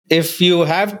if you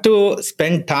have to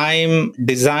spend time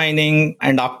designing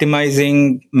and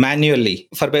optimizing manually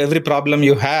for every problem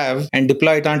you have and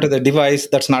deploy it onto the device,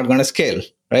 that's not going to scale,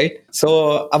 right?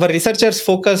 So our researchers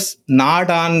focus not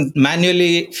on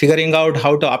manually figuring out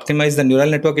how to optimize the neural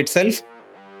network itself.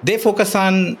 They focus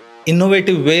on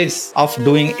innovative ways of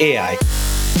doing AI.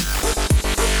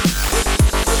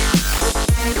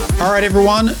 All right,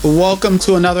 everyone. Welcome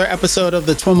to another episode of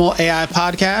the TWIML AI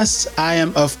podcast. I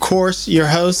am, of course, your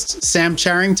host, Sam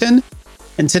Charrington.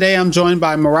 And today I'm joined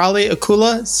by Murali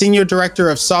Akula, Senior Director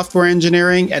of Software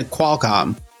Engineering at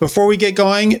Qualcomm. Before we get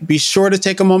going, be sure to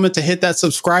take a moment to hit that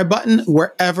subscribe button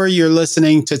wherever you're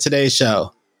listening to today's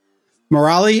show.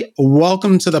 Murali,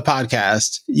 welcome to the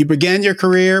podcast. You began your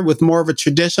career with more of a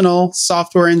traditional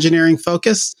software engineering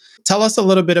focus. Tell us a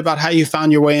little bit about how you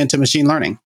found your way into machine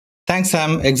learning. Thanks,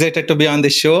 Sam. Excited to be on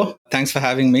this show. Thanks for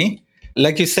having me.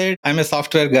 Like you said, I'm a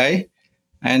software guy,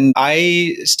 and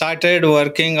I started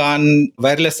working on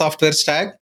wireless software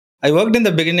stack. I worked in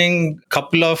the beginning,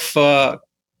 couple of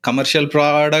commercial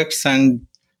products and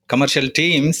commercial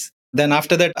teams. Then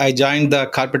after that, I joined the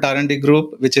Carpet R&D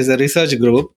group, which is a research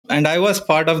group, and I was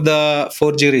part of the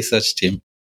 4G research team.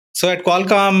 So at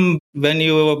Qualcomm, when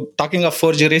you were talking of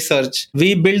 4G research,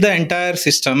 we build the entire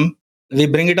system. We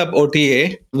bring it up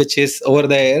OTA, which is over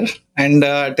the air, and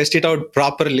test it out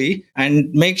properly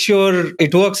and make sure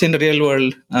it works in real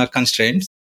world constraints.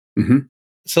 Mm-hmm.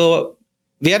 So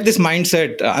we have this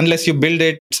mindset, unless you build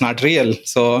it, it's not real.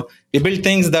 So we build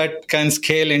things that can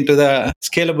scale into the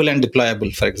scalable and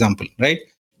deployable, for example, right?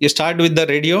 You start with the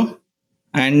radio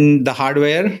and the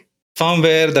hardware,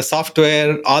 firmware, the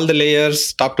software, all the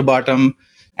layers, top to bottom.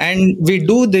 And we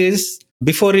do this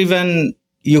before even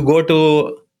you go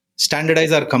to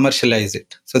standardize or commercialize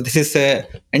it. So this is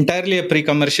entirely a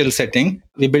pre-commercial setting.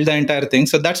 We build the entire thing.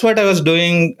 So that's what I was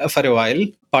doing for a while,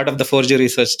 part of the 4G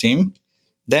research team.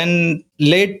 Then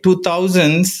late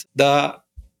 2000s, the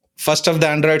first of the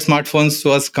Android smartphones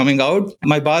was coming out.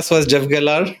 My boss was Jeff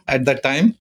Gellar at that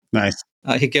time. Nice.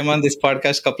 He came on this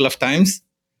podcast a couple of times.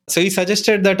 So he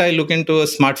suggested that I look into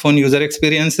smartphone user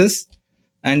experiences.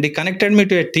 And he connected me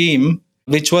to a team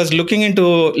which was looking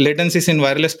into latencies in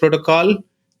wireless protocol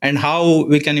and how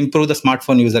we can improve the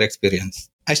smartphone user experience.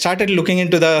 I started looking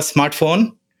into the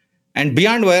smartphone, and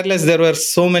beyond wireless, there were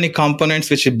so many components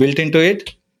which we built into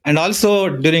it. And also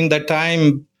during that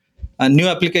time, new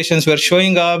applications were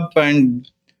showing up and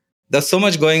there's so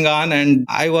much going on. And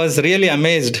I was really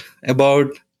amazed about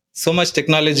so much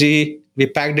technology we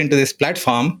packed into this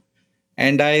platform.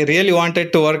 And I really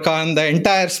wanted to work on the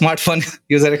entire smartphone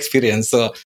user experience.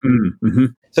 So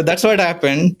that's what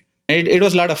happened. It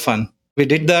was a lot of fun. We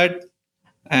did that.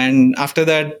 And after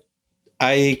that,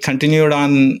 I continued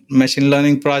on machine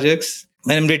learning projects.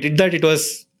 When we did that, it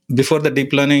was before the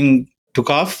deep learning took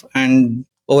off. And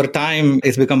over time,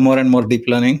 it's become more and more deep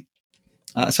learning.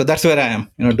 So that's where I am,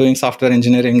 doing software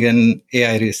engineering and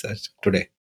AI research today.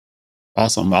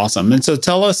 Awesome. And so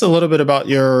tell us a little bit about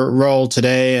your role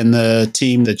today and the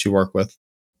team that you work with.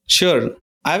 Sure.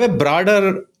 I have a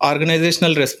broader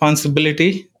organizational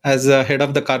responsibility as a head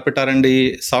of the Carpet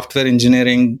R&D software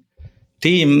engineering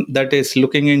team that is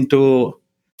looking into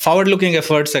forward-looking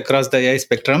efforts across the AI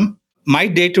spectrum. My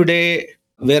day-to-day,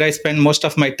 where I spend most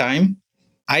of my time,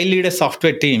 I lead a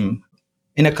software team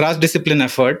in a cross-discipline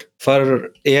effort for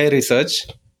AI research.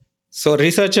 So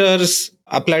researchers,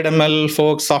 applied ML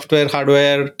folks, software,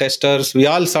 hardware, testers, we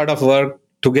all sort of work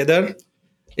together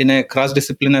in a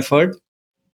cross-discipline effort.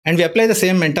 And we apply the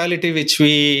same mentality which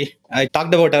I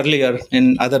talked about earlier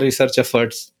in other research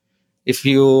efforts.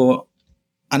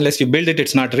 Unless you build it,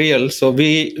 it's not real. So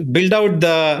we build out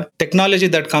the technology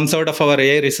that comes out of our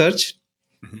AI research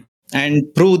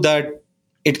and prove that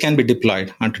it can be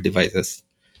deployed onto devices.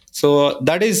 So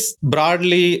that is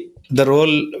broadly the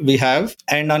role we have.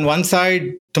 And on one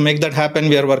side, to make that happen,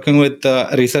 we are working with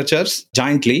researchers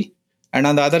jointly. And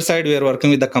on the other side, we are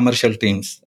working with the commercial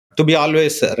teams to be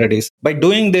always ready. By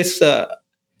doing this,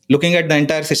 looking at the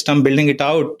entire system, building it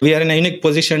out, we are in a unique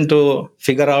position to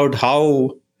figure out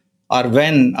how or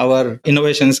when our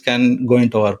innovations can go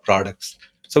into our products.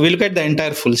 So we look at the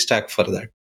entire full stack for that.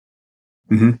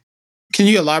 Mm-hmm. Can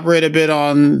you elaborate a bit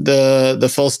on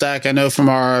the full stack? I know from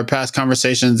our past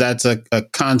conversations, that's a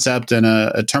concept and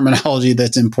a terminology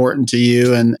that's important to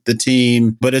you and the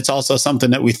team, but it's also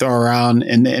something that we throw around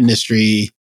in the industry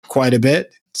quite a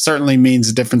bit. Certainly means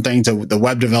a different thing to the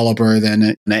web developer than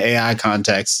in the AI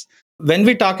context. When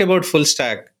we talk about full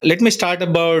stack, let me start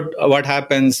about what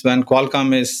happens when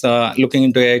Qualcomm is looking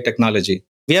into AI technology.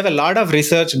 We have a lot of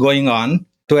research going on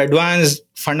to advance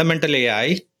fundamental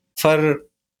AI for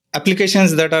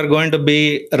applications that are going to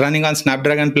be running on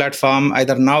Snapdragon platform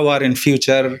either now or in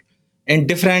future in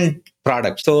different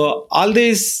products. So all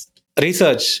these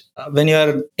research, when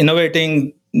you're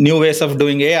innovating new ways of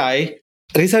doing AI,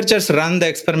 researchers run the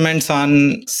experiments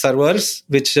on servers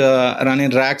which run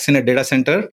in racks in a data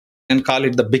center and call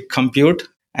it the big compute,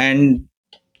 and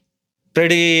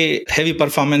pretty heavy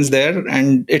performance there.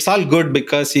 And it's all good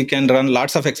because you can run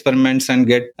lots of experiments and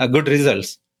get good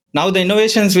results. Now, the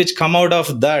innovations which come out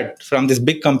of that from this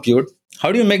big compute,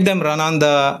 how do you make them run on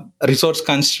the resource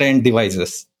constrained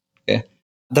devices? Okay.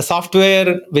 The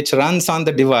software which runs on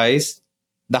the device,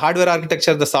 the hardware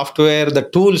architecture, the software, the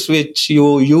tools which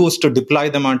you use to deploy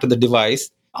them onto the device,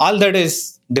 all that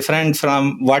is different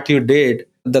from what you did,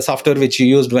 the software which you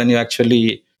used when you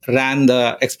actually ran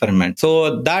the experiment.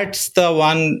 So that's the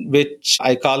one which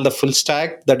I call the full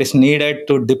stack that is needed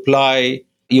to deploy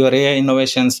your AI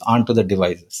innovations onto the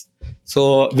devices.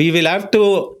 So we will have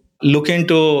to look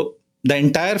into the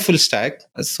entire full stack.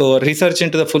 So research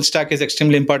into the full stack is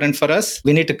extremely important for us.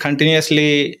 We need to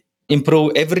continuously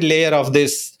improve every layer of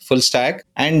this full stack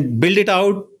and build it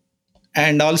out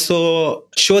and also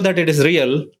show that it is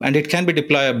real and it can be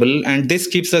deployable. And this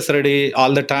keeps us ready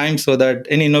all the time so that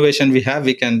any innovation we have,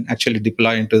 we can actually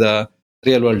deploy into the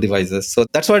real world devices. So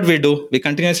that's what we do. We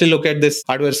continuously look at this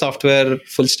hardware, software,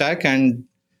 full stack and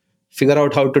figure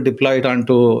out how to deploy it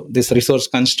onto this resource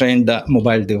constrained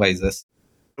mobile devices.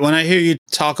 When I hear you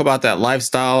talk about that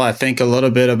lifestyle, I think a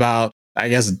little bit about, I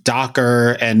guess,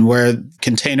 Docker and where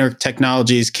container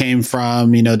technologies came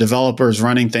from, developers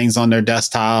running things on their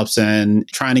desktops and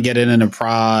trying to get it in a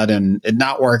prod and it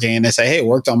not working. And they say, hey, it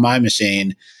worked on my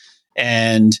machine.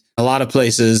 And a lot of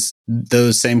places,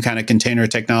 those same kind of container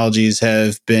technologies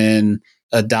have been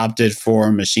adopted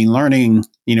for machine learning,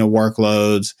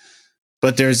 workloads.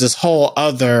 But there's this whole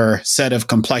other set of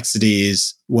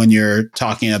complexities when you're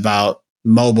talking about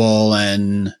mobile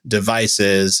and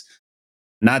devices,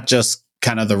 not just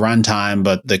kind of the runtime,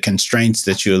 but the constraints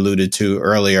that you alluded to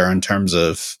earlier in terms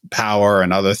of power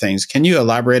and other things. Can you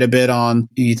elaborate a bit on,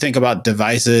 you think about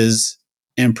devices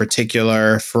in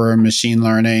particular for machine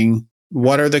learning?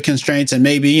 What are the constraints? And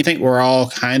maybe you think we're all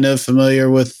kind of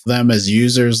familiar with them as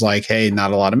users, like, hey,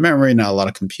 not a lot of memory, not a lot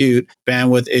of compute,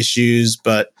 bandwidth issues,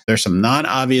 but there's some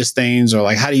non-obvious things, or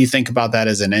like, how do you think about that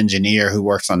as an engineer who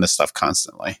works on this stuff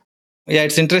constantly? Yeah,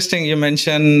 it's interesting. You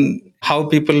mentioned how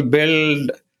people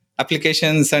build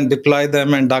applications and deploy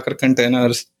them in Docker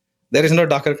containers. There is no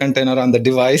Docker container on the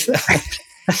device.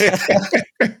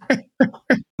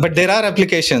 But there are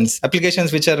applications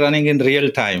which are running in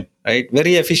real time, right?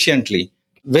 Very efficiently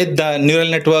with the neural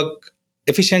network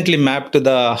efficiently mapped to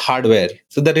the hardware.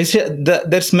 So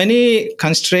there's many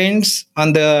constraints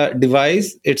on the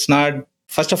device. It's not,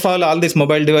 first of all these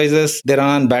mobile devices, they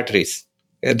run on batteries.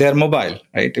 They're mobile,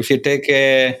 right? If you take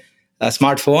a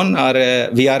smartphone or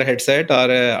a VR headset or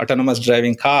an autonomous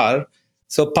driving car,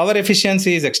 so power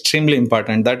efficiency is extremely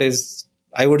important. That is,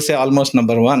 I would say, almost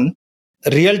number one.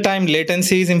 Real-time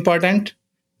latency is important.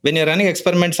 When you're running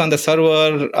experiments on the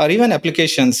server or even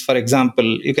applications, for example,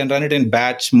 you can run it in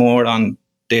batch mode on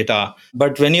data.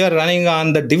 But when you're running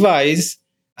on the device,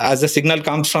 as the signal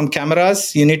comes from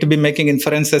cameras, you need to be making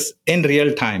inferences in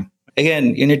real time.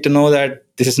 Again, you need to know that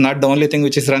this is not the only thing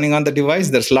which is running on the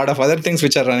device. There's a lot of other things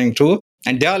which are running too,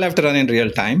 and they all have to run in real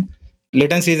time.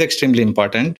 Latency is extremely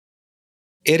important.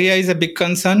 Area is a big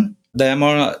concern.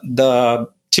 The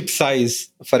chip size,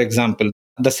 for example,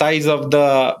 the size of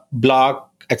the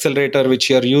block accelerator which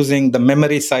you're using, the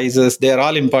memory sizes, they are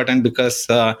all important because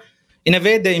in a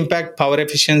way they impact power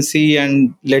efficiency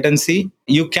and latency.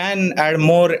 You can add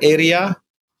more area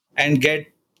and get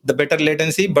the better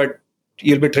latency, but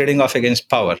you'll be trading off against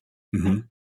power. Mm-hmm.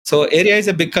 So area is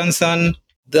a big concern.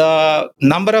 The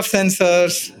number of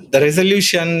sensors, the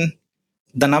resolution,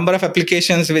 the number of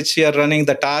applications which you are running,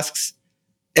 the tasks,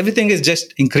 everything is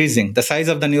just increasing. The size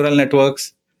of the neural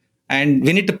networks, and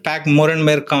we need to pack more and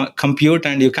more compute,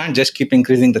 and you can't just keep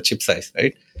increasing the chip size,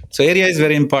 right? So area is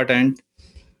very important.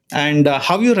 And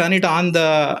how you run it on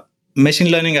the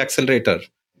machine learning accelerator,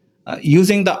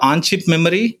 using the on-chip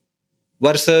memory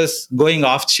versus going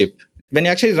off-chip. When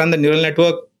you actually run the neural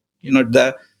network, you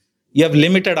have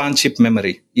limited on-chip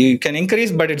memory. You can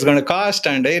increase, but it's going to cost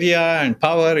and area and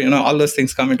power, all those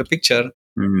things come into picture.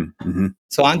 Mm-hmm.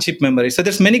 So on-chip memory. So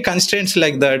there's many constraints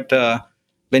like that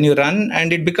when you run,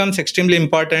 and it becomes extremely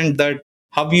important that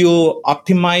how you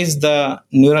optimize the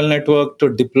neural network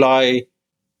to deploy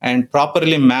and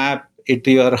properly map it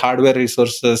to your hardware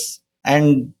resources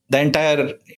and the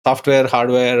entire software,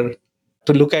 hardware,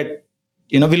 to look at,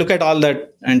 we look at all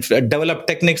that and develop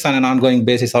techniques on an ongoing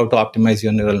basis how to optimize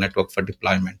your neural network for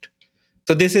deployment.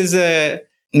 So this is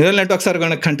neural networks are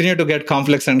going to continue to get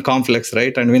complex and complex,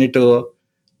 right? And we need to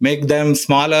make them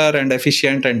smaller and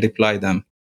efficient and deploy them.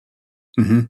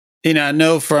 Mm-hmm. I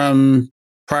know from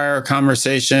prior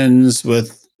conversations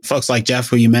with folks like Jeff,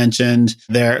 who you mentioned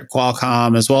there at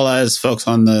Qualcomm, as well as folks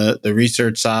on the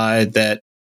research side, that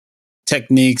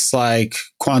techniques like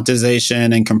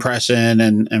quantization and compression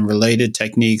and related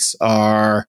techniques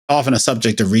are often a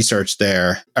subject of research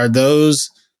there. Are those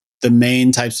the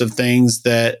main types of things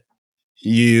that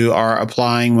you are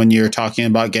applying when you're talking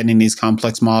about getting these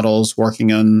complex models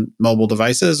working on mobile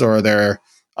devices, or are there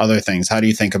other things? How do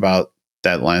you think about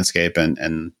that landscape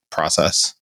and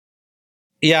process?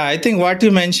 Yeah, I think what you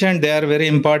mentioned, they are very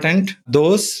important.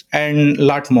 Those and a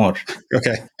lot more.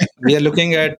 Okay. We are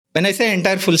looking at, when I say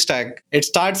entire full stack, it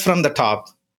starts from the top.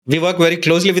 We work very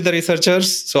closely with the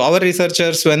researchers. So our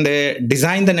researchers, when they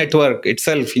design the network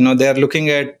itself, they are looking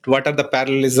at what are the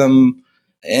parallelism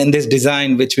in this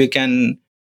design, which we can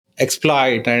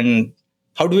exploit, and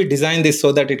how do we design this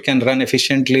so that it can run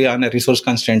efficiently on a resource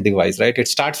constrained device, right? It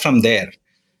starts from there.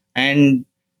 And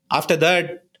after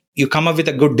that, you come up with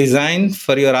a good design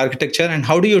for your architecture. And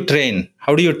how do you train?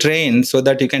 How do you train so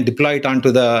that you can deploy it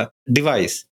onto the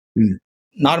device?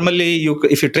 Normally,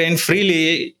 if you train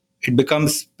freely, it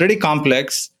becomes pretty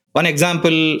complex. One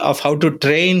example of how to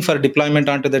train for deployment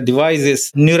onto the device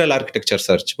is neural architecture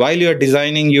search. While you're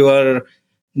designing your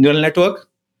neural network,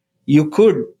 you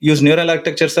could use neural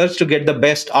architecture search to get the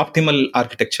best optimal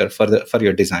architecture for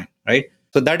your design, right?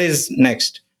 So that is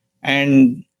next.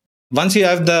 And once you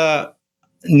have the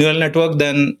neural network,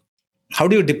 then how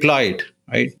do you deploy it,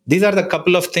 right? These are the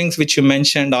couple of things which you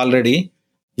mentioned already.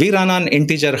 We run on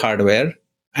integer hardware,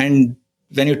 and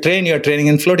when you train, you're training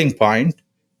in floating point.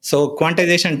 So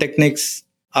quantization techniques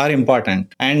are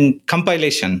important. And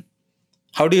compilation.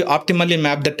 How do you optimally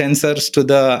map the tensors to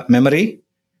the memory?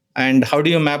 And how do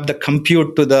you map the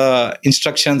compute to the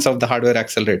instructions of the hardware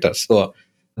accelerator? So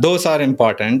those are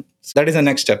important. So that is the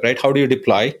next step, right? How do you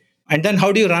deploy? And then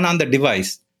how do you run on the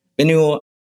device? When you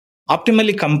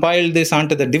optimally compile this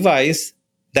onto the device,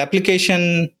 the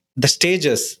application, the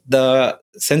stages, the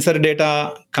sensor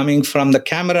data coming from the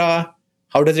camera,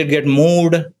 how does it get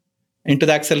moved into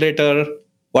the accelerator?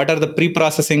 What are the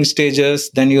pre-processing stages?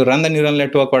 Then you run the neural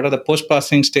network. What are the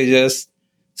post-processing stages?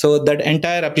 So that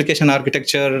entire application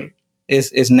architecture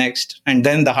is next, and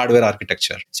then the hardware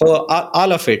architecture. So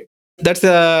all of it. That's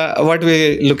what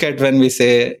we look at when we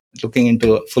say looking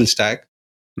into full stack.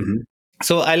 Mm-hmm.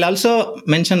 So I'll also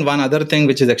mention one other thing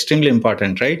which is extremely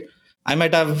important, right? I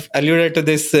might have alluded to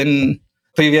this in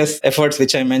previous efforts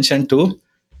which I mentioned too.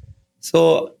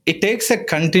 So it takes a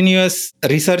continuous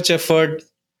research effort,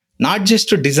 not just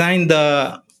to design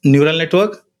the neural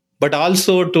network, but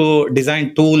also to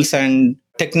design tools and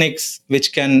techniques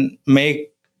which can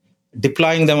make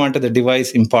deploying them onto the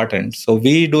device important. So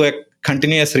we do a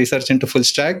continuous research into full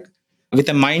stack with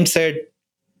a mindset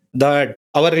that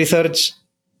our research,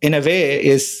 in a way,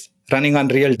 is running on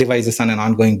real devices on an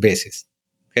ongoing basis.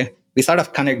 Okay, we sort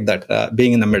of connect that,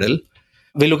 being in the middle.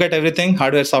 We look at everything,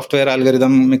 hardware, software,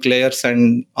 algorithmic layers,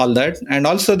 and all that. And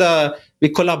also we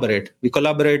collaborate. We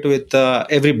collaborate with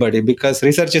everybody, because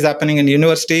research is happening in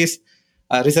universities,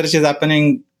 research is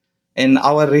happening in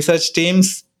our research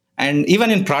teams, and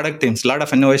even in product teams. A lot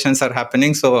of innovations are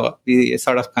happening. So we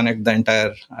sort of connect the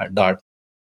entire dot.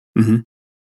 Mm-hmm.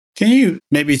 Can you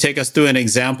maybe take us through an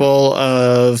example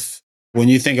of when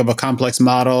you think of a complex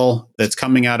model that's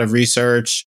coming out of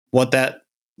research, what that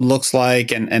looks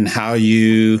like, and how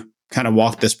you kind of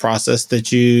walk this process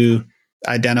that you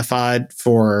identified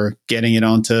for getting it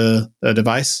onto the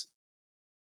device?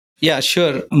 Yeah,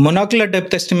 sure. Monocular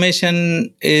depth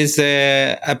estimation is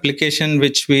an application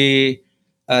which we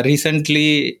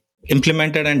recently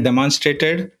implemented and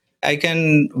demonstrated. I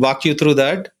can walk you through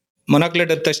that. Monocular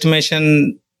depth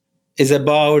estimation is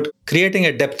about creating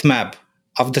a depth map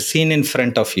of the scene in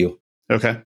front of you.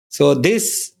 Okay. So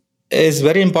this is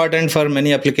very important for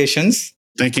many applications.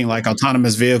 Thinking like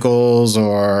autonomous vehicles,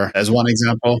 or as one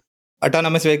example.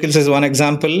 Autonomous vehicles is one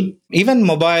example. Even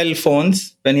mobile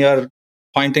phones, when you're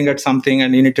pointing at something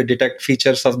and you need to detect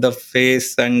features of the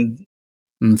face, and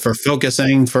for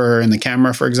focusing in the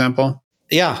camera, for example.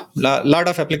 Yeah, a lot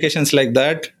of applications like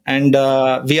that. And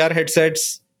VR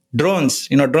headsets, drones,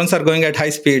 drones are going at high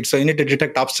speed. So you need to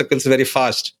detect obstacles very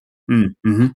fast.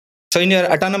 Mm-hmm. So in your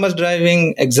autonomous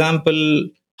driving example,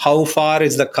 how far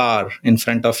is the car in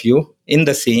front of you in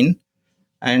the scene?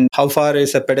 And how far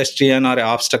is a pedestrian or an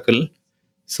obstacle?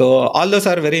 So all those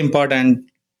are very important.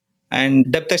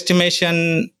 And depth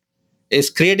estimation is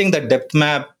creating the depth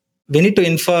map. We need to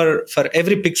infer for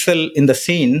every pixel in the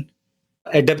scene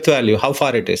a depth value, how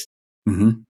far it is.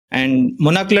 Mm-hmm. And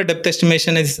monocular depth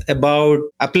estimation is about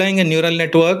applying a neural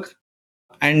network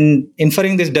and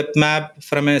inferring this depth map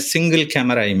from a single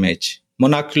camera image.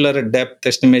 Monocular depth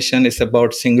estimation is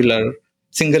about single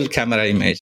camera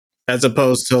image. As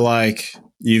opposed to like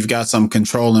you've got some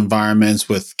control environments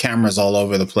with cameras all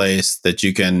over the place that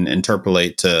you can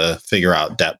interpolate to figure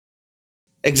out depth.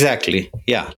 Exactly.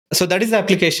 Yeah. So that is the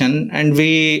application, and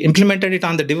we implemented it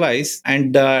on the device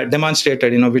and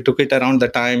demonstrated. We took it around the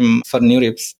time for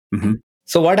NeurIPS. Mm-hmm.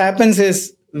 So what happens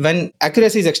is when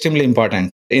accuracy is extremely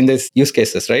important in these use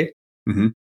cases, right? Mm-hmm.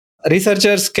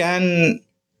 Researchers can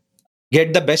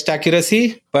get the best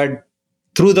accuracy, but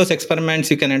through those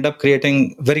experiments, you can end up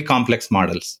creating very complex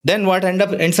models. Then what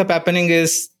ends up happening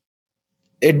is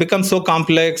it becomes so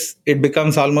complex, it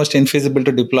becomes almost infeasible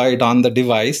to deploy it on the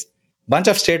device. Bunch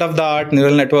of state-of-the-art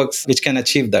neural networks which can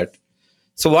achieve that.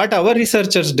 So what our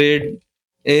researchers did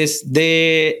is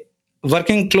they,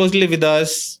 working closely with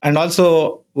us and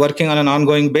also working on an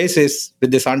ongoing basis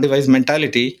with this on-device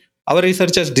mentality, our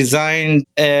researchers designed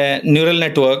a neural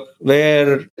network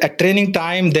where at training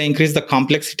time, they increase the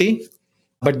complexity,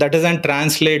 but that doesn't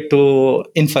translate to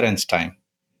inference time.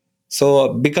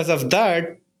 So because of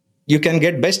that, you can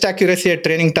get best accuracy at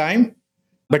training time,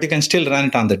 but you can still run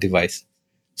it on the device.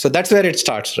 So that's where it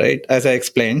starts, right? As I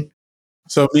explained.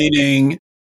 So meaning,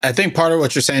 I think part of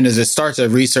what you're saying is it starts at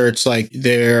research. Like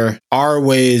there are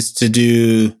ways to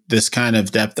do this kind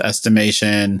of depth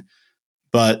estimation,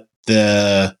 but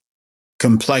the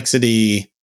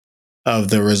complexity of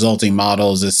the resulting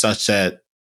models is such that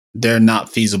they're not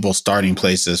feasible starting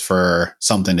places for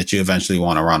something that you eventually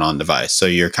want to run on device. So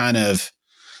you're kind of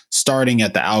starting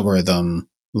at the algorithm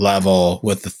level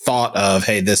with the thought of,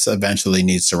 hey, this eventually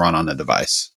needs to run on a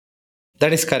device.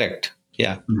 That is correct.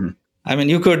 Yeah. Mm-hmm. I mean,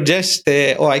 you could just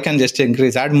say, I can just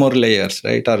add more layers,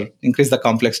 right? Or increase the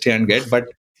complexity and get, but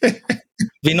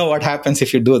we know what happens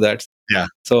if you do that. Yeah.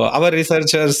 So our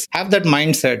researchers have that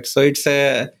mindset. So it's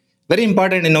a very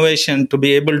important innovation to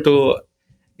be able to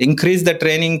increase the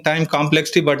training time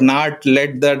complexity, but not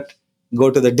let that go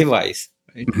to the device.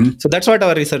 Right? Mm-hmm. So that's what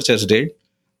our researchers did.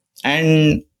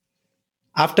 And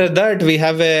after that, we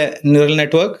have a neural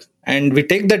network and we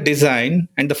take the design,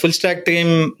 and the full stack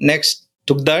team next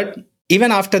took that.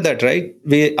 Even after that, right,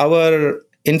 our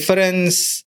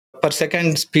inference per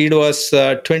second speed was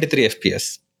 23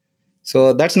 FPS.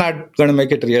 So that's not going to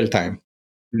make it real time.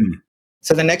 Mm.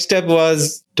 So the next step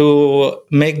was to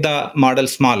make the model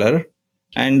smaller.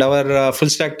 And our full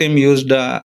stack team used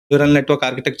neural network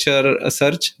architecture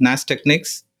search, NAS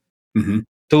techniques, mm-hmm.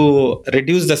 to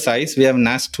reduce the size. We have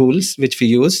NAS tools, which we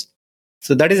use.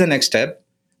 So that is the next step.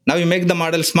 Now you make the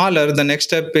model smaller. The next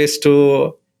step is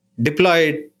to deploy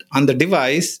it on the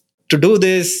device. To do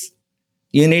this,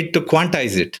 you need to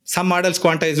quantize it. Some models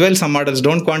quantize well, some models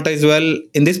don't quantize well.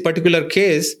 In this particular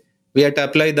case, we had to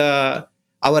apply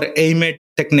our AIMET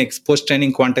techniques,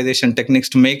 post-training quantization techniques,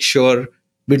 to make sure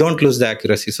we don't lose the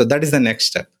accuracy. So that is the next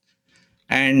step.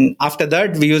 And after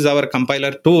that, we use our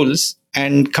compiler tools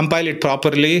and compile it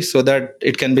properly so that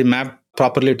it can be mapped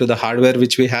properly to the hardware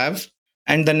which we have.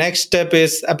 And the next step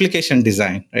is application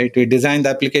design, right? We design the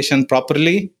application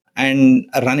properly and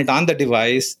run it on the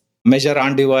device, measure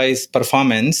on-device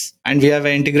performance. And we have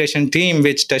an integration team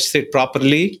which tests it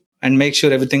properly and make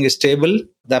sure everything is stable.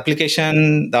 The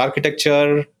application, the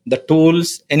architecture, the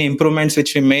tools, any improvements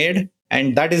which we made.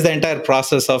 And that is the entire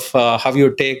process of how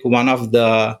you take one of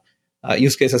the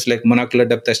use cases like monocular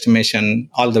depth estimation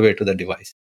all the way to the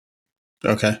device.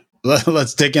 Okay.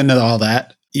 Let's dig into all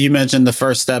that. You mentioned the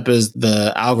first step is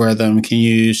the algorithm. Can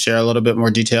you share a little bit more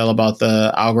detail about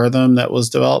the algorithm that was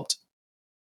developed?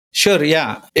 Sure,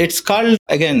 yeah. It's called,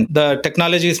 again, the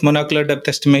technology is monocular depth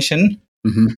estimation.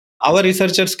 Mm-hmm. Our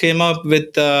researchers came up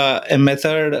with a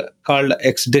method called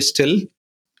XDistill.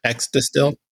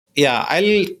 XDistill? Yeah,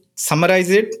 I'll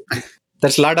summarize it.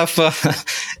 There's a lot of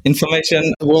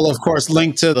information. We'll, of course,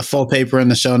 link to the full paper in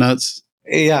the show notes.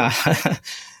 Yeah.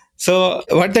 So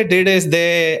what they did is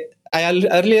I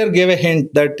earlier gave a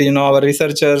hint that, our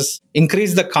researchers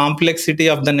increased the complexity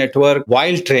of the network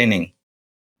while training.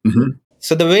 Mm-hmm.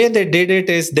 So the way they did it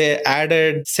is they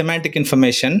added semantic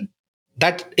information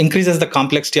that increases the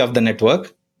complexity of the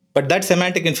network, but that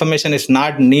semantic information is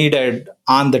not needed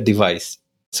on the device.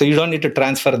 So you don't need to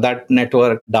transfer that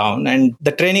network down. And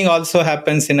the training also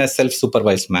happens in a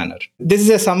self-supervised manner. This is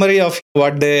a summary of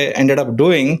what they ended up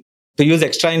doing to use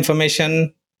extra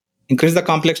information, increase the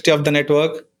complexity of the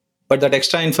network, but that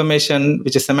extra information,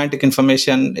 which is semantic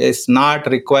information, is not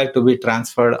required to be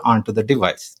transferred onto the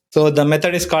device. So the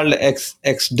method is called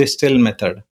XDistill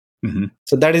method. Mm-hmm.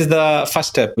 So that is the first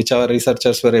step, which our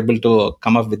researchers were able to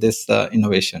come up with this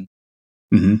innovation.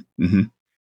 Mm-hmm. Mm-hmm.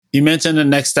 You mentioned the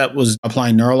next step was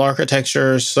applying neural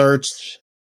architecture search.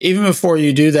 Even before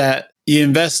you do that, you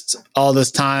invest all this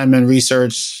time and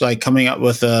research, like coming up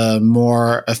with a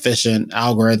more efficient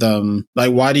algorithm.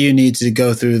 Like, why do you need to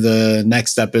go through the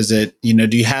next step? Is it,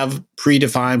 do you have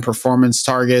predefined performance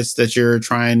targets that you're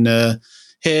trying to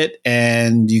hit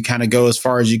and you kind of go as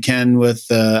far as you can with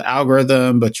the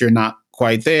algorithm, but you're not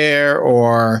quite there?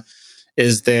 Or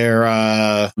is there,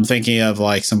 I'm thinking of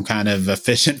like some kind of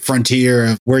efficient frontier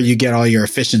of where you get all your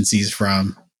efficiencies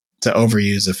from to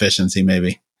overuse efficiency,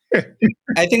 maybe?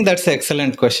 I think that's an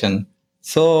excellent question.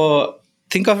 So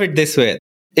think of it this way.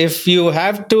 If you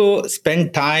have to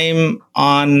spend time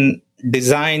on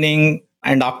designing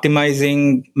and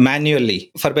optimizing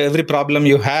manually for every problem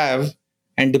you have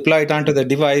and deploy it onto the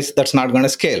device, that's not going to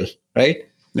scale, right?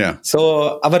 Yeah.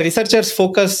 So our researchers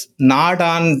focus not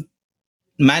on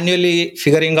manually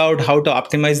figuring out how to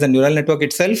optimize the neural network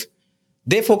itself.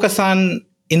 They focus on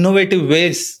innovative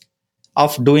ways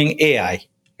of doing AI.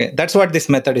 Okay? That's what this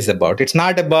method is about. It's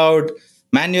not about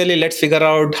manually, let's figure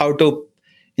out how to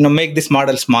make this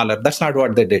model smaller. That's not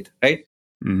what they did, right?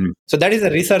 Mm-hmm. So that is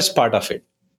the research part of it.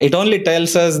 It only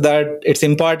tells us that it's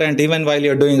important, even while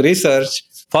you're doing research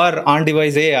for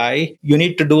on-device AI, you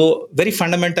need to do very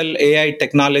fundamental AI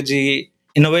technology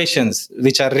innovations,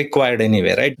 which are required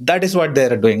anyway, right? That is what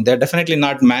they're doing. They're definitely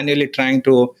not manually trying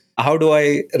to, how do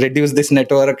I reduce this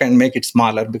network and make it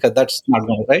smaller? Because that's not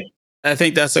going to, right? I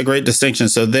think that's a great distinction.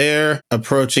 So they're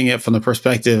approaching it from the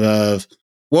perspective of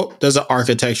what does an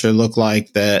architecture look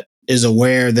like that is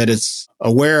aware that it's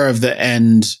aware of the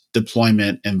end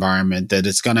deployment environment, that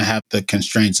it's going to have the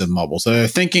constraints of mobile. So they're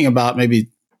thinking about maybe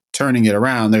turning it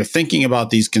around. They're thinking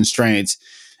about these constraints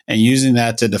and using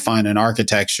that to define an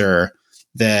architecture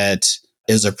that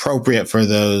is appropriate for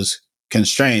those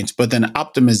constraints. But then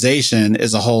optimization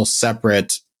is a whole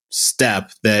separate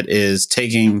step that is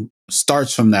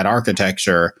starts from that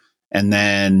architecture and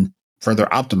then further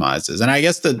optimizes. And I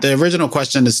guess the original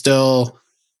question is still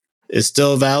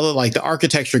valid. Like, the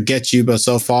architecture gets you but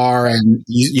so far, and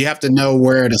you have to know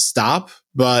where to stop.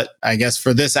 But I guess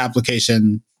for this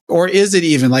application, or is it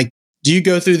even like, do you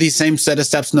go through these same set of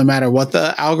steps no matter what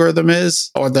the algorithm is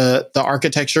or the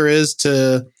architecture is,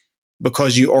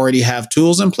 because you already have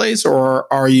tools in place,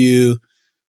 or are you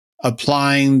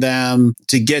applying them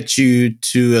to get you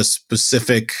to a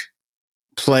specific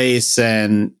place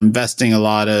and investing a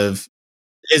lot of,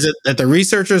 is it that the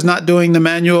researcher's not doing the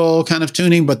manual kind of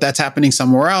tuning, but that's happening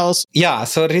somewhere else? Yeah.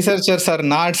 So researchers are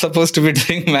not supposed to be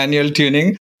doing manual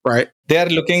tuning. Right. They are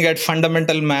looking at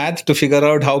fundamental math to figure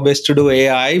out how best to do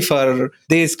AI for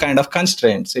these kind of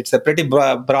constraints. It's a pretty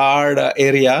broad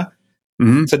area.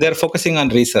 Mm-hmm. So they're focusing on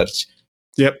research.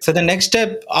 Yep. So the next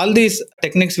step, all these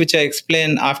techniques which I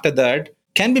explain after that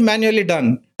can be manually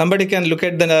done. Somebody can look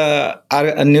at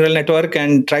the neural network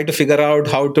and try to figure out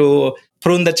how to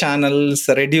prune the channels,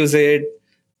 reduce it.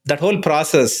 That whole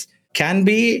process can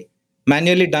be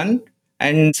manually done.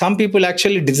 And some people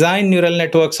actually design neural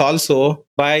networks also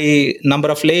by number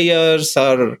of layers,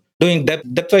 or doing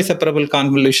depth-wise separable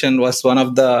convolution was one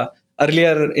of the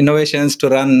earlier innovations to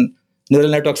run neural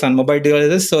networks on mobile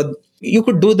devices. So you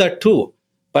could do that too,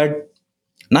 but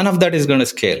none of that is going to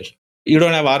scale. You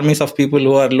don't have armies of people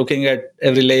who are looking at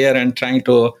every layer and trying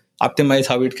to optimize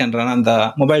how it can run on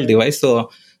the mobile device.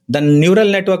 So the neural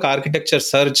network architecture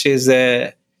search is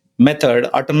a method,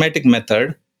 automatic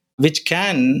method, which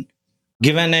can,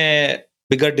 given a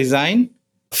bigger design,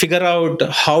 figure out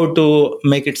how to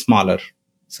make it smaller.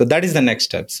 So that is the next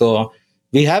step. So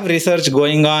we have research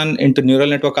going on into neural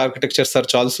network architecture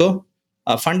search also.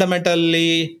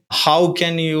 Fundamentally, how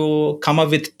can you come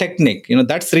up with technique?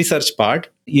 That's research part.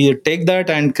 You take that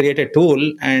and create a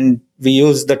tool, and we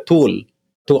use the tool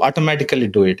to automatically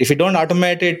do it. If you don't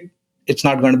automate it, it's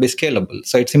not going to be scalable.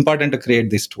 So it's important to create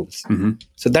these tools. Mm-hmm.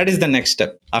 So that is the next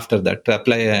step after that, to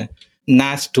apply a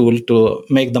NAS tool to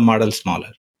make the model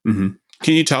smaller. Mm-hmm.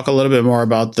 Can you talk a little bit more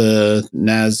about the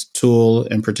NAS tool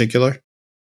in particular?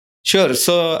 Sure.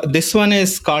 So this one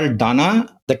is called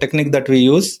Dana, the technique that we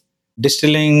use,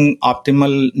 distilling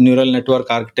optimal neural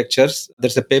network architectures.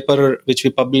 There's a paper which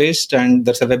we published, and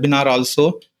there's a webinar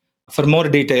also for more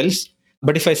details.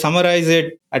 But if I summarize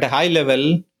it at a high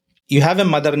level, you have a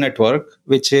mother network,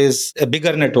 which is a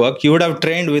bigger network. You would have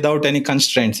trained without any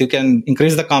constraints. You can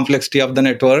increase the complexity of the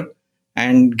network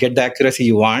and get the accuracy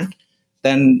you want.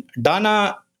 Then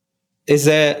Dana is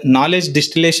a knowledge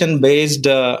distillation based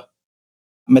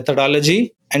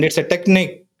methodology, and it's a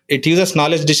technique. It uses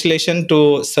knowledge distillation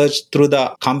to search through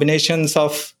the combinations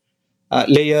of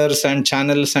layers and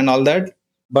channels and all that,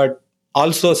 but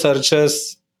also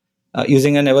searches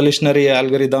using an evolutionary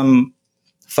algorithm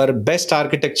for best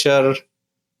architecture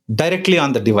directly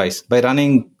on the device by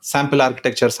running sample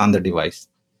architectures on the device.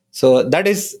 So that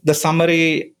is the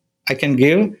summary I can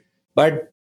give.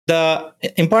 But the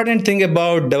important thing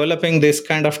about developing this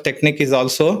kind of technique is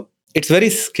also it's very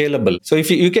scalable. So if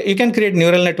you can create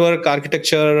neural network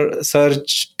architecture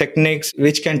search techniques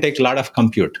which can take a lot of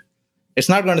compute. It's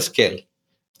not going to scale.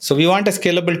 So we want a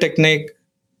scalable technique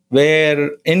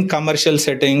where in commercial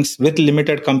settings with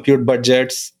limited compute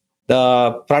budgets,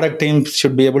 the product team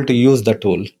should be able to use the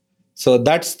tool. So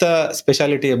that's the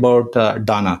specialty about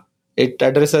Dana. It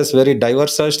addresses very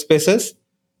diverse search spaces.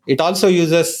 It also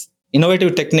uses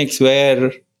innovative techniques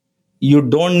where you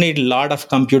don't need a lot of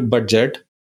compute budget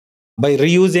by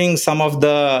reusing some of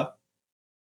the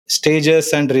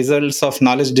stages and results of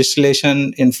knowledge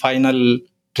distillation in final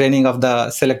training of the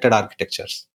selected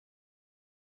architectures.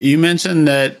 You mentioned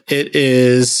that it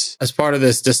is, as part of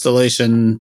this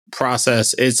distillation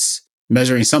process, it's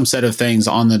measuring some set of things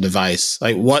on the device.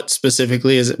 Like what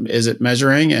specifically is it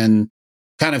measuring? And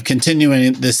kind of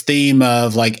continuing this theme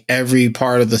of like every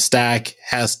part of the stack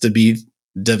has to be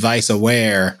device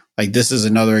aware. Like this is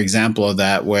another example of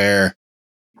that where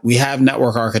we have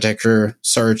network architecture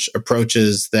search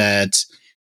approaches that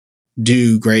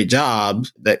do great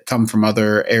jobs that come from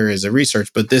other areas of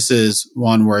research. But this is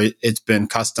one where it's been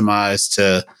customized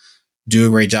to do a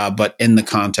great job, but in the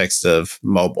context of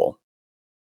mobile.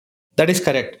 That is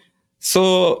correct.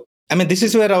 So, this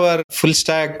is where our full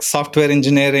stack software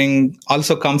engineering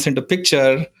also comes into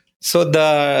picture. So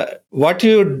what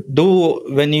you do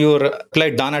when you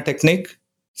apply Dana technique,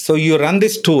 so you run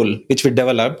this tool, which we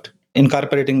developed,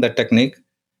 incorporating that technique.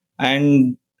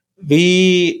 And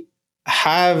we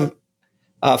have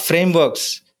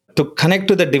frameworks to connect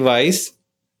to the device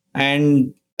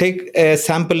and take a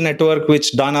sample network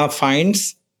which Dana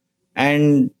finds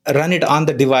and run it on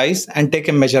the device and take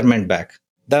a measurement back.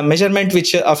 The measurement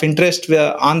which of interest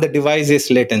on the device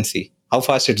is latency, how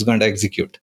fast it's going to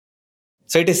execute.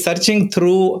 So it is searching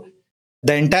through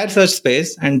the entire search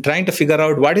space and trying to figure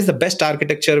out what is the best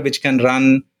architecture which can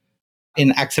run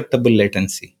in acceptable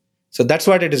latency. So that's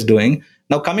what it is doing.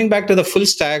 Now, coming back to the full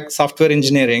stack software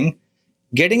engineering,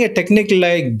 getting a technique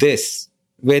like this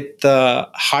with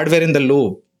hardware in the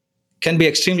loop can be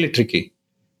extremely tricky.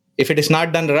 If it is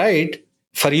not done right,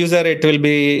 for user, it will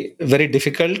be very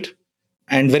difficult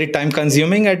and very time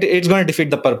consuming, and it's going to defeat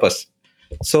the purpose.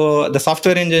 So the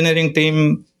software engineering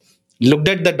team looked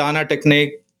at the Dana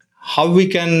technique, how we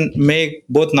can make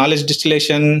both knowledge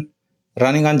distillation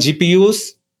running on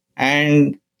GPUs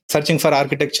and searching for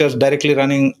architectures directly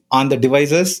running on the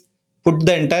devices, put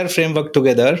the entire framework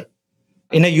together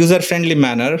in a user-friendly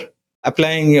manner,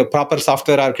 applying a proper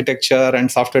software architecture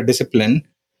and software discipline,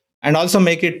 and also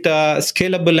make it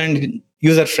scalable and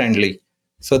user-friendly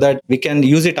so that we can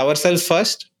use it ourselves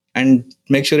first and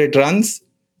make sure it runs,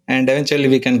 and eventually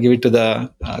we can give it to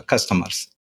the customers.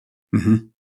 Mm-hmm.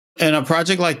 In a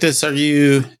project like this,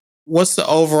 what's the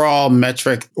overall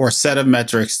metric or set of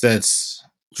metrics that's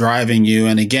driving you?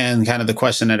 And again, kind of the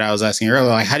question that I was asking earlier,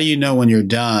 like how do you know when you're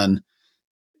done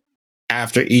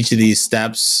after each of these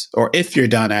steps, or if you're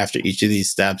done after each of these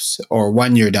steps, or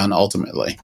when you're done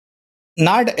ultimately?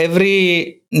 Not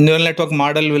every neural network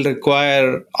model will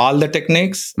require all the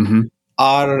techniques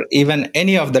or even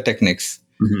any of the techniques.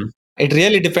 Mm-hmm. It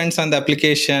really depends on the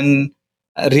application,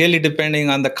 really depending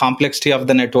on the complexity of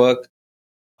the network.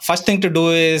 First thing to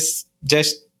do is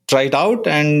just try it out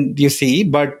and you see,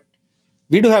 but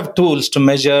we do have tools to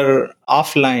measure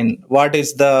offline what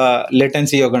is the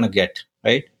latency you're going to get,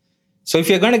 right? So if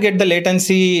you're going to get the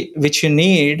latency which you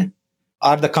need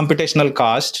or the computational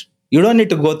cost, you don't need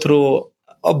to go through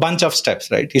a bunch of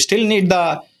steps, right? You still need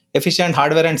the efficient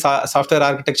hardware and software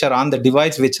architecture on the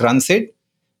device which runs it,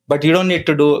 but you don't need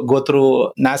to go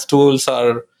through NAS tools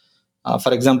or,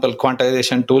 for example,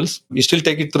 quantization tools. You still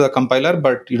take it through the compiler,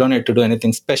 but you don't need to do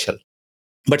anything special.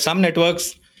 But some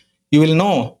networks, you will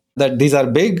know that these are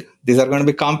big, these are going to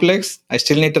be complex. I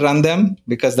still need to run them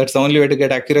because that's the only way to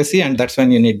get accuracy, and that's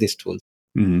when you need these tools.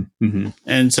 Mm-hmm. Mm-hmm.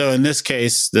 And so in this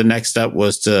case, the next step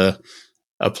was to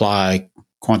apply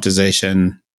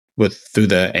quantization through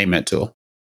the AMET tool.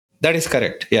 That is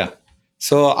correct, yeah.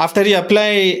 So after you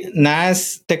apply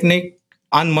NAS technique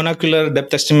on molecular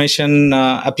depth estimation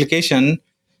application,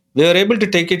 we were able to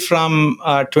take it from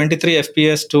 23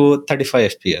 FPS to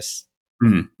 35 FPS.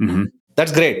 Mm-hmm.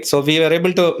 That's great. So we were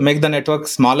able to make the network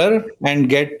smaller and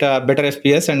get better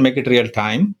FPS and make it real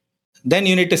time. Then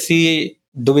you need to see,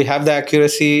 do we have the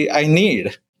accuracy I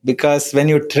need? Because when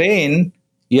you train,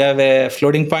 you have a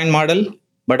floating point model,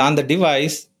 but on the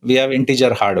device, we have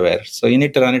integer hardware. So you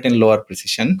need to run it in lower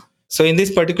precision. So in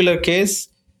this particular case,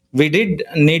 we did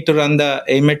need to run the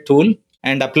AMET tool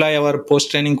and apply our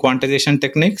post-training quantization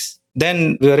techniques.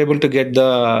 Then we were able to get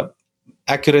the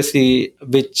accuracy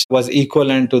which was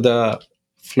equivalent to the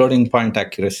floating point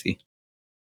accuracy.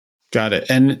 Got it.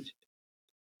 And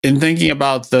in thinking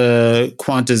about the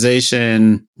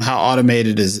quantization, how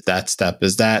automated is that step?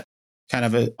 Is that kind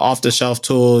of an off-the-shelf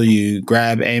tool? You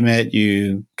grab AMET,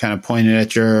 you kind of point it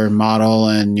at your model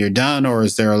and you're done? Or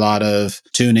is there a lot of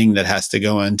tuning that has to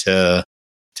go into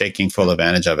taking full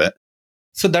advantage of it?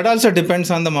 So that also depends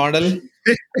on the model.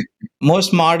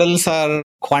 Most models are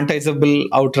quantizable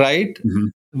outright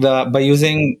by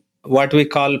using what we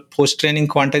call post-training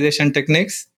quantization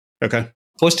techniques. Okay.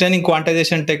 Post-training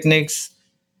quantization techniques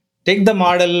take the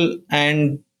model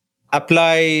and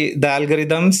apply the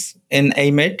algorithms in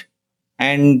AMET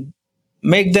and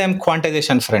make them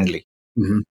quantization friendly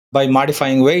by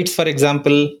modifying weights, for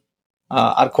example,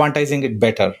 or quantizing it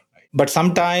better. But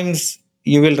sometimes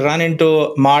you will run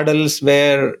into models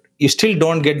where you still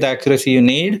don't get the accuracy you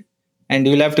need, and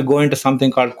you'll have to go into something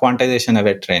called quantization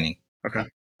aware training. Okay.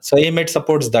 So AMET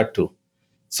supports that too.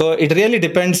 So it really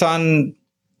depends on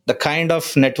the kind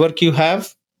of network you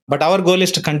have. But our goal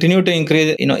is to continue to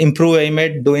improve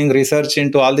AMET, doing research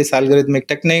into all these algorithmic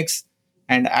techniques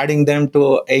and adding them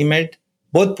to AMET,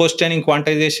 both post-training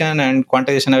quantization and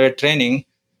quantization aware training,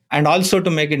 and also to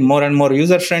make it more and more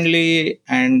user-friendly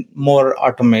and more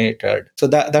automated. So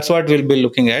that's what we'll be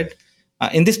looking at.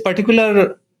 In this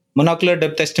particular monocular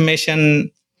depth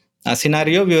estimation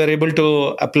scenario, we were able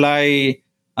to apply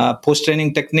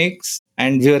post-training techniques,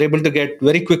 and we were able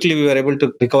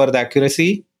to recover the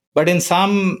accuracy. But in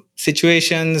some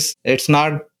situations, it's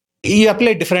not. You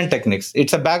apply different techniques.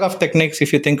 It's a bag of techniques.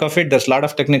 If you think of it, there's a lot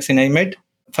of techniques in AMET.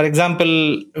 For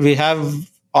example, we have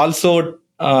also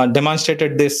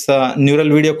demonstrated this neural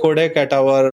video codec at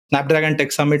our Snapdragon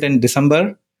Tech Summit in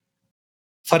December.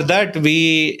 For that,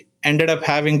 we ended up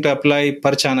having to apply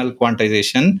per channel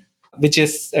quantization, which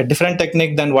is a different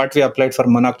technique than what we applied for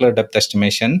monocular depth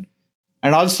estimation.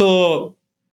 And also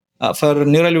for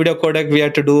neural video codec, we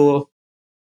had to do,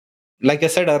 like I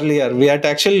said earlier, we had to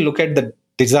actually look at the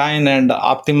design and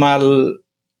optimal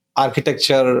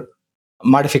architecture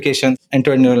modifications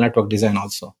into a neural network design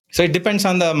also. So it depends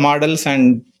on the models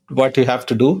and what you have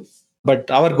to do.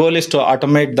 But our goal is to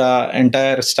automate the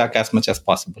entire stack as much as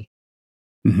possible.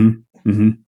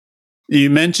 You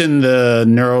mentioned the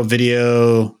neural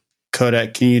video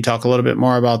codec. Can you talk a little bit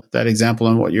more about that example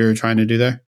and what you're trying to do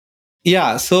there?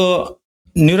 Yeah, so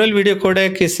neural video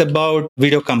codec is about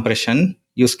video compression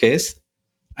use case.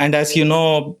 And as you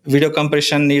know, video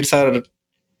compression needs are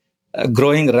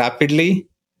growing rapidly.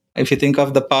 If you think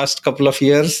of the past couple of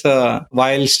years,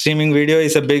 while streaming video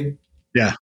is a big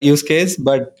use case,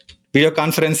 but video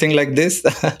conferencing like this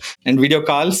and video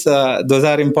calls, those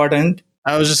are important.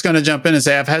 I was just going to jump in and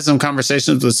say I've had some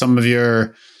conversations with some of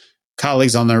your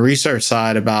colleagues on the research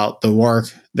side about the work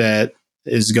that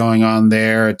is going on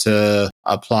there to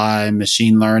apply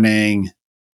machine learning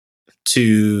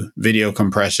to video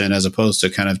compression as opposed to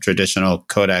kind of traditional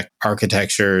codec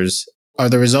architectures. Are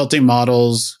the resulting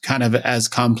models kind of as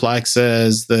complex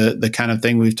as the kind of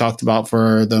thing we've talked about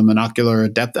for the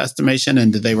monocular depth estimation?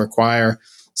 And do they require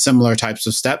similar types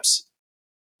of steps?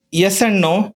 Yes and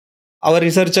no. Our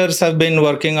researchers have been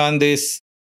working on this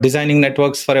designing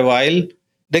networks for a while.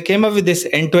 They came up with this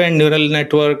end-to-end neural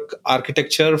network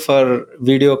architecture for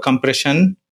video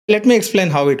compression. Let me explain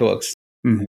how it works.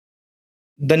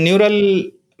 The neural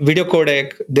video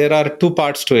codec, there are two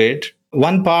parts to it.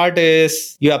 One part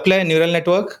is you apply a neural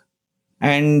network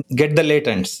and get the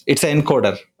latents. It's an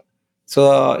encoder.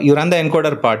 So you run the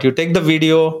encoder part. You take the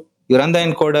video, you run the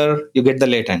encoder, you get the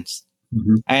latents.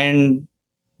 And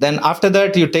then after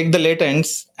that, you take the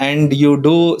latents and you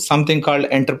do something called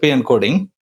entropy encoding.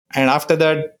 And after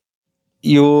that,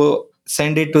 you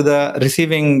send it to the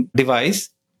receiving device.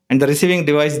 And the receiving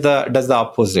device does the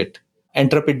opposite.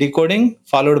 Entropy decoding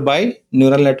followed by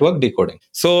neural network decoding.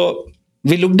 So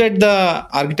we looked at the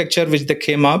architecture which they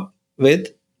came up with.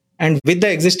 And with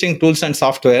the existing tools and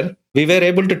software, we were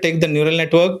able to take the neural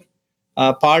network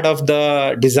part of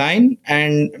the design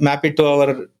and map it to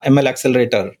our ML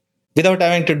accelerator without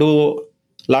having to do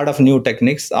a lot of new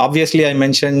techniques. Obviously, I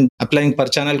mentioned applying per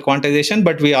channel quantization,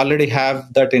 but we already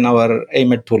have that in our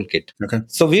AMET toolkit. Okay.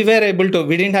 So we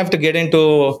didn't have to get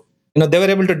into, they were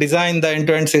able to design the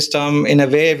end-to-end system in a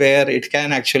way where it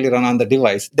can actually run on the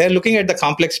device. They're looking at the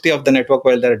complexity of the network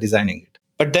while they're designing it.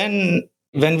 But then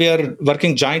when we are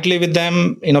working jointly with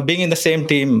them, being in the same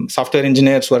team, software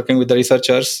engineers working with the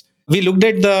researchers, we looked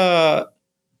at the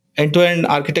end-to-end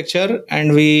architecture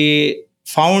and we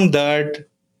found that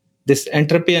this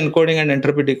entropy encoding and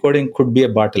entropy decoding could be a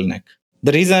bottleneck.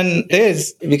 The reason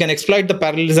is we can exploit the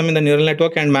parallelism in the neural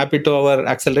network and map it to our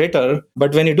accelerator.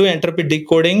 But when you do entropy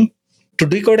decoding, to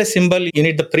decode a symbol, you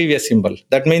need the previous symbol.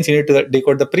 That means you need to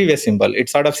decode the previous symbol. It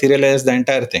sort of serializes the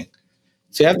entire thing.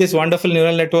 So you have this wonderful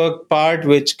neural network part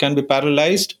which can be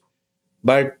parallelized,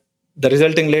 but the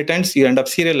resulting latents, you end up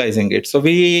serializing it. So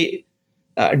we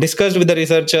discussed with the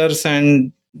researchers,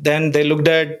 and then they looked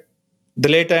at the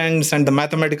latents and the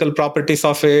mathematical properties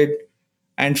of it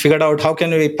and figured out how can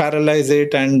we parallelize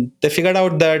it. And they figured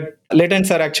out that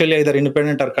latents are actually either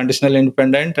independent or conditional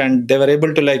independent. And they were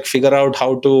able to figure out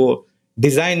how to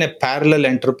design a parallel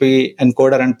entropy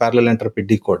encoder and parallel entropy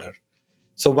decoder.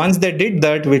 So once they did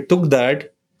that, we took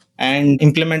that and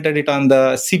implemented it on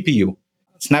the CPU.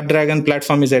 Snapdragon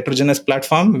platform is a heterogeneous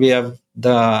platform. We have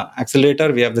the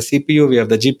accelerator, we have the CPU, we have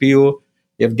the GPU,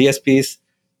 we have DSPs.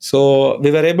 So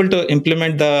we were able to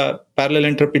implement the parallel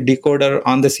entropy decoder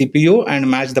on the CPU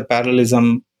and match the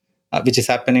parallelism which is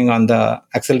happening on the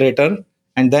accelerator.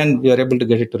 And then we are able to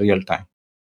get it to real time.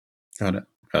 Got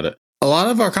it. A lot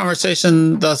of our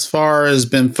conversation thus far has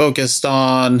been focused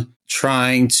on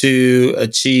trying to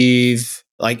achieve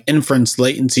inference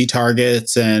latency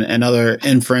targets and other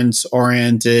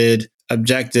inference-oriented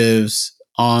objectives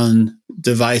on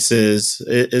devices.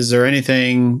 Is there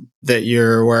anything that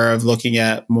you're aware of looking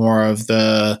at more of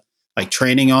the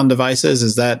training on devices?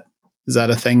 Is that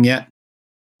a thing yet?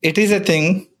 It is a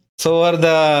thing. So over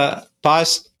the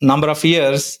past number of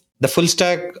years, the full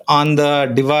stack on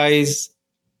the device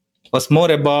was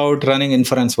more about running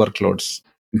inference workloads,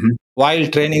 while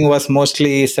training was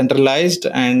mostly centralized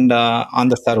and on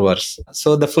the servers.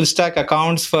 So the full stack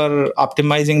accounts for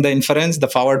optimizing the inference, the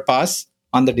forward pass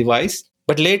on the device.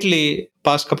 But lately,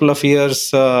 past couple of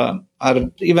years, or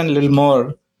even a little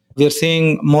more, we're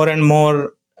seeing more and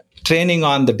more training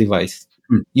on the device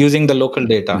using the local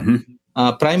data.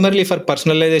 Primarily for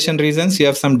personalization reasons, you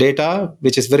have some data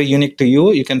which is very unique to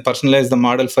you. You can personalize the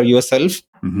model for yourself.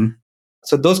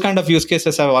 So those kind of use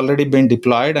cases have already been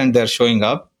deployed and they're showing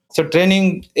up. So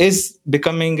training is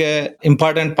becoming an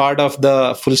important part of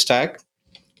the full stack,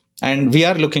 and we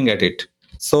are looking at it.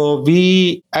 So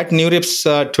we, at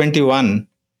NeurIPS 21,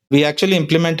 we actually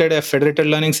implemented a federated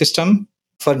learning system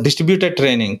for distributed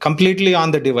training completely on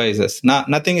the devices.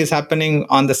 Nothing is happening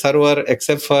on the server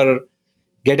except for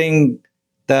getting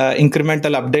the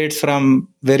incremental updates from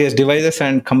various devices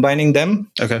and combining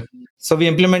them. Okay. So we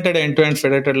implemented an end-to-end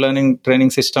federated learning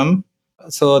training system.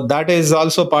 So that is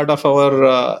also part of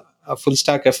our full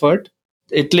stack effort.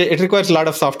 It requires a lot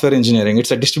of software engineering. It's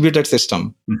a distributed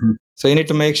system. So you need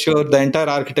to make sure the entire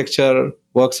architecture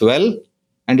works well,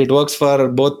 and it works for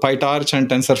both PyTorch and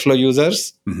TensorFlow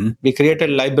users. We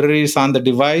created libraries on the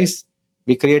device.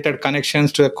 We created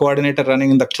connections to a coordinator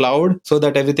running in the cloud so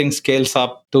that everything scales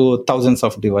up to thousands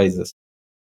of devices.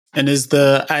 And is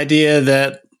the idea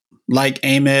that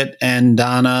Amit and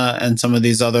Dana and some of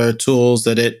these other tools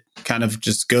that it kind of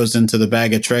just goes into the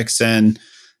bag of tricks, and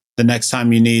the next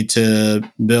time you need to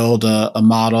build a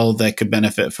model that could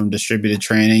benefit from distributed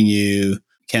training, you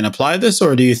can apply this?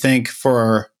 Or do you think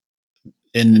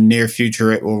in the near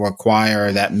future, it will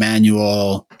require that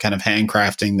manual kind of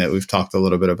handcrafting that we've talked a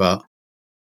little bit about?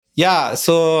 Yeah,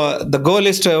 so the goal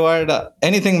is to avoid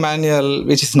anything manual,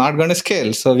 which is not going to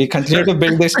scale. So we continue to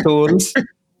build these tools.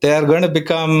 They are going to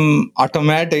become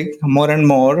automatic more and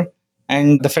more.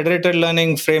 And the federated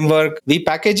learning framework, we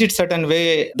package it certain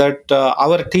way that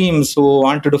our teams who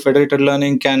want to do federated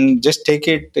learning can just take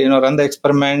it, run the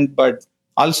experiment, but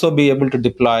also be able to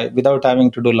deploy without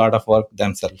having to do a lot of work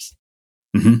themselves.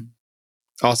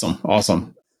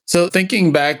 Awesome. So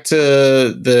thinking back to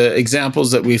the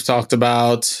examples that we've talked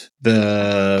about,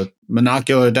 the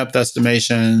monocular depth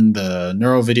estimation, the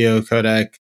neural video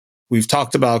codec, we've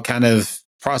talked about kind of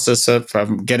process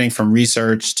from getting from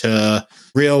research to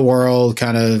real world,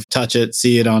 kind of touch it,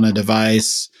 see it on a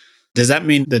device. Does that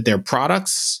mean that they're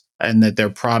products and that they're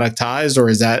productized, or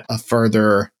is that a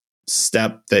further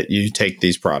step that you take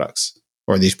these products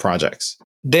or these projects?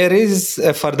 There is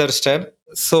a further step.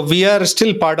 So we are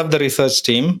still part of the research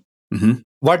team.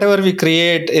 Whatever we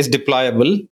create is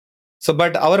deployable. So,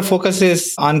 but our focus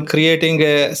is on creating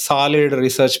a solid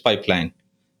research pipeline.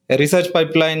 A research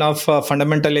pipeline of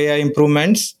fundamental AI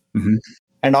improvements,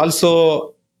 and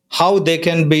also how they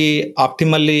can be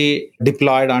optimally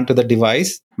deployed onto the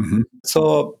device.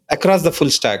 So across the full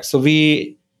stack. So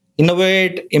we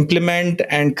innovate, implement,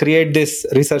 and create this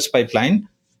research pipeline.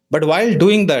 But while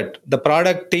doing that, the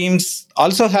product teams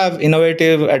also have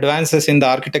innovative advances in the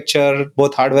architecture,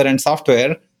 both hardware and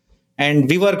software. And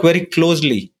we work very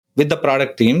closely with the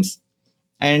product teams.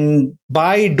 And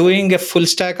by doing a full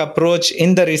stack approach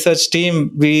in the research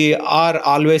team, we are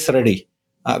always ready.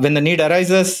 When the need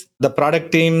arises, the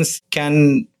product teams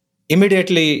can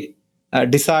immediately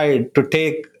decide to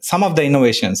take some of the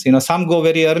innovations. Some go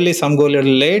very early, some go a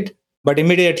little late, but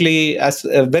immediately, as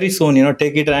very soon,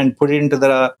 take it and put it into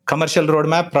the commercial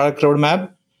roadmap, product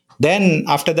roadmap. Then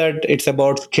after that, it's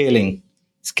about scaling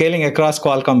across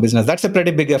Qualcomm business. That's a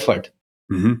pretty big effort.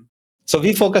 Mm-hmm. So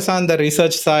we focus on the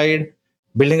research side,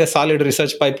 building a solid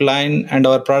research pipeline, and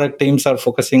our product teams are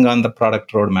focusing on the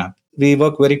product roadmap. We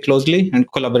work very closely and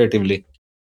collaboratively.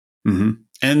 Mm-hmm.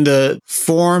 And the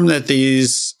form that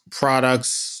these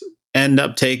products end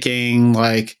up taking,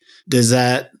 like, does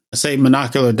that, say,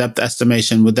 monocular depth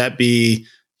estimation, would that be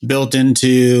built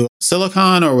into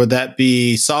silicon, or would that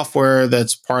be software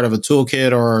that's part of a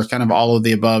toolkit, or kind of all of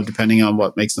the above, depending on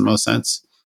what makes the most sense?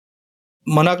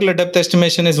 Monocular depth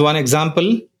estimation is one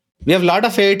example. We have a lot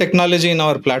of AI technology in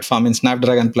our platform, in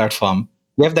Snapdragon platform.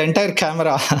 We have the entire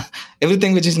camera,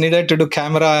 everything which is needed to do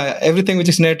camera, everything which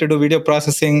is needed to do video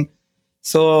processing.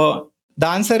 So the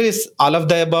answer is all of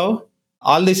the above.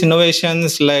 All these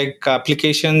innovations like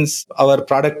applications, our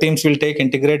product teams will take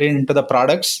integrated into the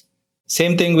products.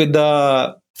 Same thing with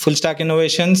the full stack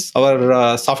innovations. Our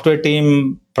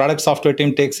product software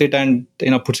team takes it and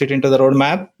puts it into the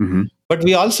roadmap. Mm-hmm. But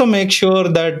we also make sure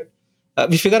that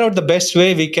we figure out the best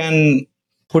way we can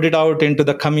put it out into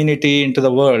the community, into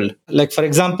the world. Like, for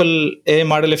example, AI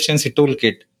Model Efficiency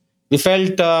Toolkit. We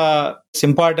felt it's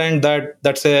important that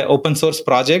that's an open source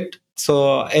project.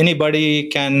 So anybody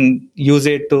can use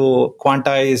it to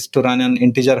quantize, to run an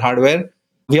integer hardware.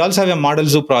 We also have a Model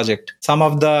Zoo project. Some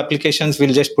of the applications,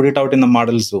 we'll just put it out in the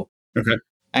Model Zoo. Okay.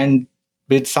 And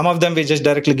with some of them, we just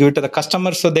directly give it to the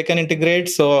customer so they can integrate.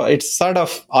 So it's sort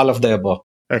of all of the above.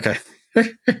 Okay.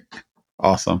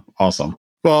 Awesome.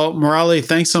 Well, Murali,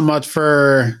 thanks so much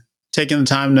for taking the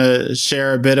time to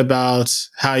share a bit about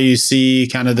how you see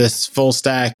kind of this full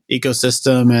stack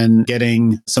ecosystem and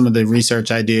getting some of the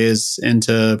research ideas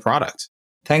into product.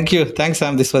 Thank you. Thanks,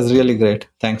 Sam. This was really great.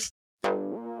 Thanks.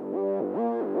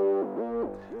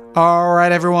 All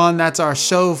right, everyone. That's our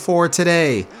show for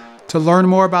today. To learn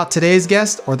more about today's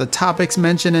guest or the topics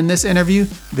mentioned in this interview,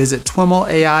 visit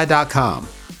twimlai.com.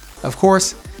 Of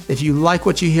course, if you like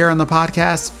what you hear on the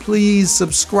podcast, please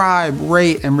subscribe,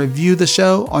 rate, and review the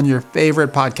show on your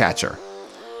favorite podcatcher.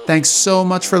 Thanks so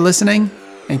much for listening,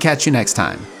 and catch you next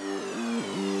time.